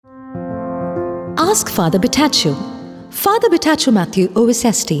Ask Father Betacho. Father Betacho Matthew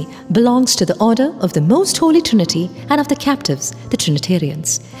OSST belongs to the Order of the Most Holy Trinity and of the Captives, the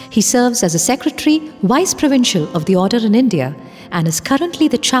Trinitarians. He serves as a Secretary, Vice Provincial of the Order in India and is currently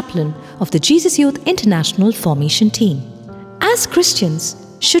the Chaplain of the Jesus Youth International Formation Team. As Christians,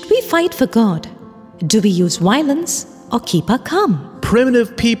 should we fight for God? Do we use violence or keep our calm?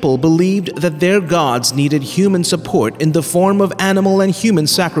 Primitive people believed that their gods needed human support in the form of animal and human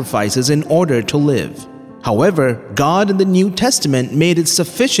sacrifices in order to live. However, God in the New Testament made it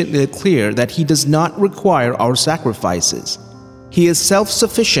sufficiently clear that He does not require our sacrifices. He is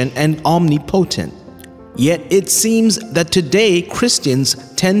self-sufficient and omnipotent. Yet it seems that today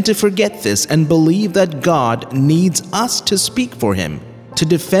Christians tend to forget this and believe that God needs us to speak for Him, to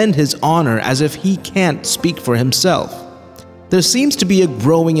defend His honor as if He can't speak for Himself. There seems to be a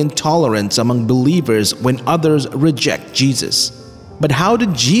growing intolerance among believers when others reject Jesus. But how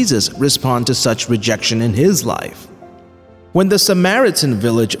did Jesus respond to such rejection in His life? When the Samaritan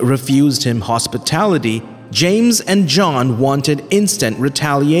village refused Him hospitality, James and John wanted instant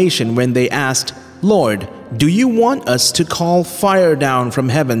retaliation when they asked, "Lord, do you want us to call fire down from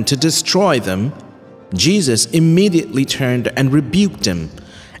heaven to destroy them?" Jesus immediately turned and rebuked them,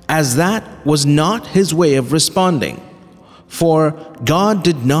 as that was not His way of responding. For God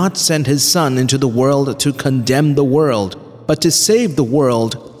did not send His Son into the world to condemn the world, but to save the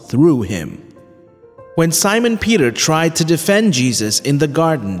world through Him. When Simon Peter tried to defend Jesus in the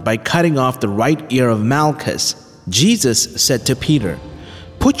garden by cutting off the right ear of Malchus, Jesus said to Peter,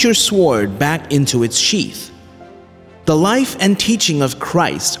 "Put your sword back into its sheath." The life and teaching of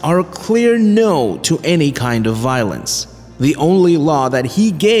Christ are a clear no to any kind of violence. The only law that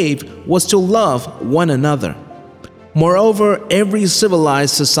He gave was to love one another. Moreover, every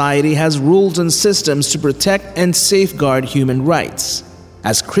civilized society has rules and systems to protect and safeguard human rights.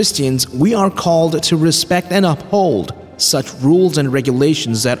 As Christians, we are called to respect and uphold such rules and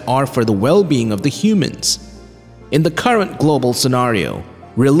regulations that are for the well-being of the humans. In the current global scenario,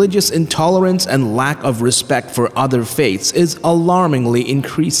 religious intolerance and lack of respect for other faiths is alarmingly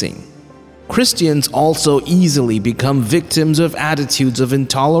increasing. Christians also easily become victims of attitudes of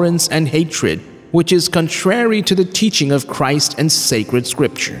intolerance and hatred, which is contrary to the teaching of Christ and sacred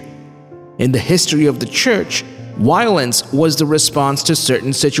scripture. In the history of the church, violence was the response to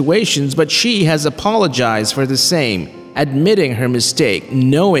certain situations, but she has apologized for the same, admitting her mistake,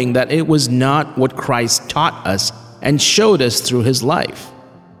 knowing that it was not what Christ taught us and showed us through His life.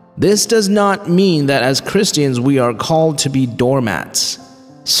 This does not mean that as Christians we are called to be doormats.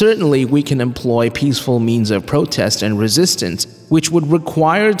 Certainly, we can employ peaceful means of protest and resistance, which would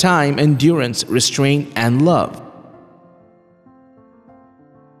require time, endurance, restraint, and love.